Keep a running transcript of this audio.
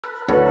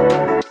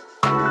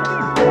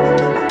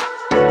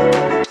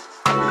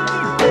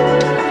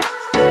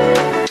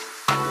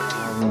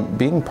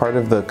Being part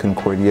of the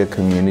Concordia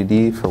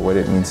community, for what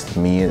it means to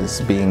me,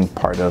 is being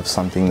part of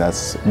something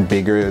that's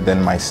bigger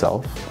than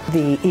myself.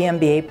 The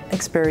EMBA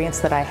experience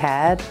that I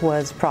had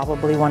was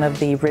probably one of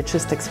the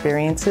richest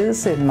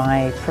experiences in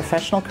my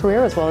professional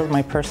career as well as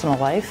my personal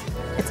life.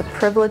 It's a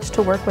privilege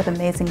to work with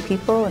amazing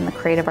people in the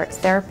Creative Arts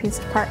Therapies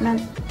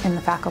Department, in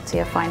the Faculty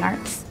of Fine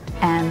Arts,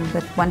 and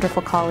with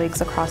wonderful colleagues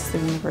across the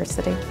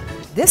university.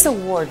 This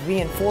award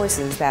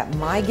reinforces that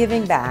my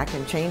giving back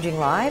and changing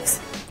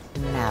lives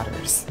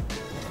matters.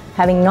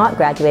 Having not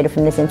graduated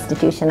from this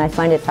institution, I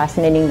find it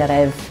fascinating that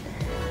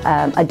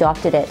I've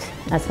adopted it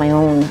as my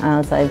own,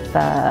 as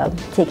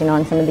I've taken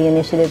on some of the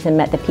initiatives and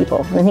met the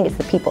people. And I think it's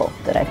the people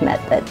that I've met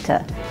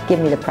that give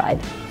me the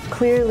pride.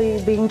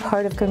 Clearly, being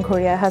part of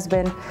Concordia has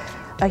been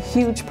a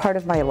huge part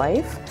of my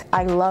life.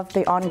 I love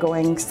the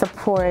ongoing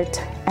support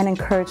and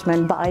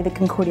encouragement by the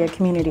Concordia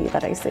community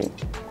that I see.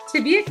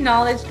 To be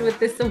acknowledged with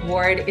this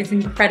award is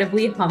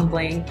incredibly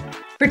humbling,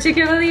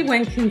 particularly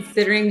when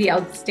considering the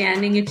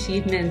outstanding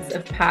achievements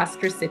of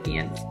past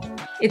recipients.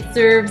 It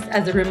serves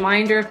as a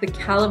reminder of the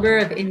caliber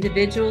of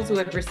individuals who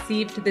have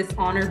received this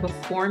honor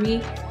before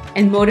me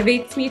and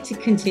motivates me to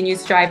continue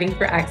striving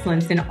for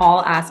excellence in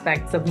all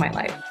aspects of my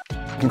life.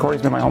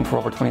 Concordia's been my home for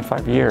over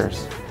 25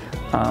 years.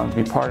 To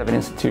be part of an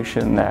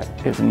institution that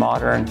is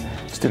modern,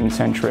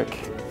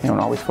 student-centric, and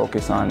always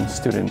focus on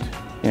student,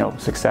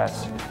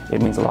 success,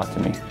 it means a lot to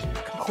me.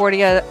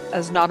 Concordia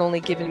has not only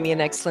given me an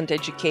excellent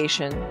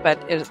education, but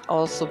it has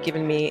also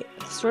given me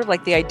sort of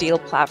like the ideal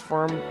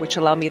platform, which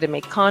allowed me to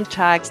make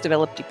contacts,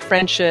 develop deep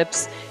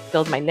friendships,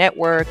 build my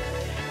network,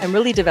 and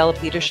really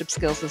develop leadership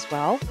skills as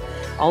well,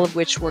 all of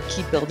which were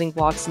key building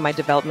blocks in my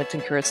development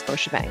in career at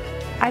Scotiabank.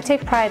 I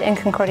take pride in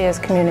Concordia's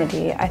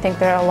community. I think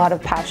there are a lot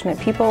of passionate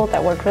people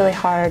that work really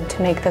hard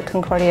to make the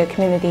Concordia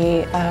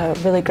community a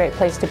really great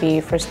place to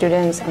be for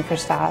students and for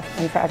staff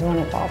and for everyone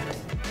involved.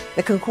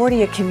 The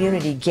Concordia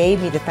community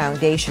gave me the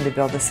foundation to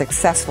build a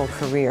successful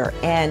career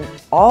and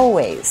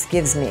always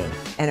gives me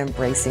an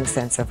embracing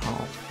sense of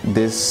home.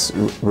 This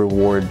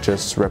reward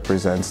just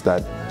represents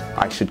that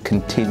I should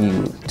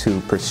continue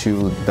to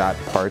pursue that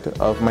part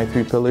of my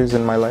 3 pillars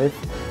in my life,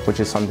 which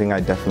is something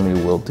I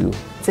definitely will do.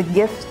 It's a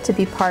gift to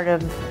be part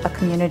of a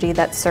community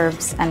that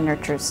serves and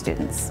nurtures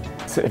students.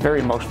 It's a very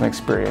emotional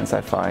experience,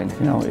 I find.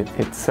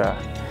 It's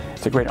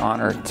a great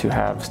honor to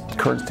have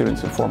current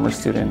students and former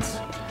students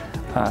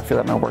feel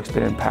that my work's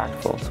been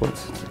impactful, so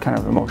it's kind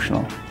of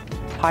emotional.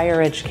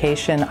 Higher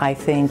education, I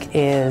think,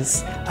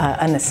 is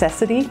a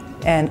necessity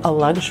and a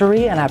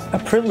luxury and a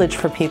privilege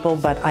for people,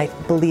 but I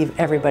believe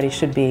everybody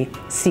should be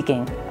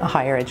seeking a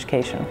higher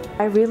education.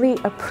 I really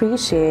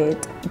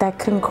appreciate that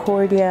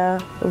Concordia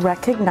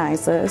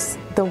recognizes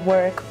the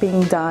work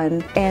being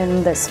done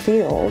in this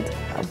field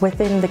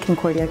within the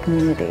Concordia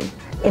community.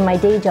 In my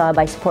day job,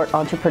 I support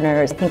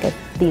entrepreneurs. I think of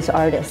these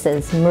artists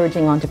as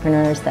emerging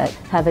entrepreneurs that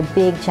have a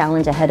big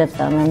challenge ahead of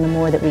them, and the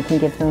more that we can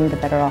give them, the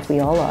better off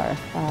we all are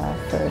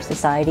for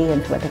society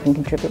and for what they can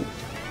contribute.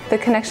 The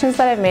connections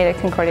that I've made at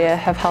Concordia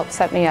have helped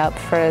set me up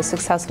for a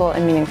successful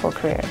and meaningful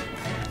career.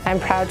 I'm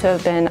proud to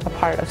have been a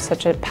part of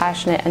such a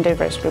passionate and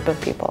diverse group of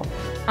people.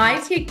 I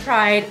take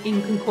pride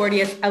in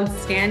Concordia's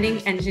outstanding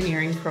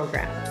engineering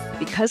programs.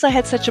 Because I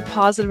had such a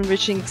positive,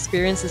 enriching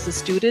experience as a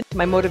student,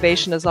 my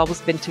motivation has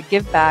always been to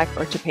give back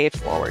or to pay it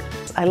forward.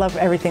 I love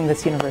everything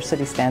this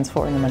university stands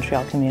for in the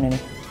Montreal community.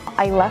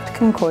 I left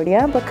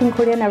Concordia, but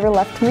Concordia never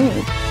left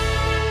me.